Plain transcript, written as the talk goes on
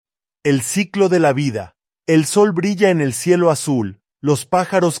El ciclo de la vida. El sol brilla en el cielo azul, los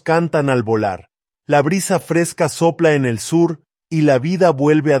pájaros cantan al volar, la brisa fresca sopla en el sur y la vida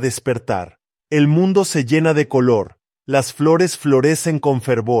vuelve a despertar. El mundo se llena de color, las flores florecen con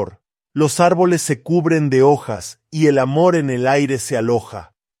fervor, los árboles se cubren de hojas y el amor en el aire se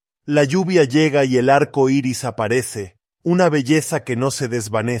aloja. La lluvia llega y el arco iris aparece, una belleza que no se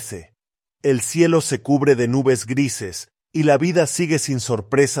desvanece. El cielo se cubre de nubes grises y la vida sigue sin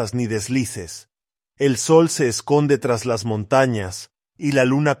sorpresas ni deslices. El sol se esconde tras las montañas y la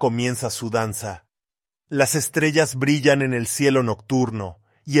luna comienza su danza. Las estrellas brillan en el cielo nocturno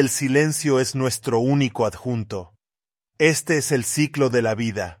y el silencio es nuestro único adjunto. Este es el ciclo de la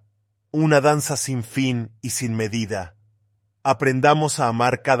vida, una danza sin fin y sin medida. Aprendamos a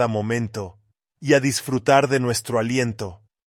amar cada momento y a disfrutar de nuestro aliento.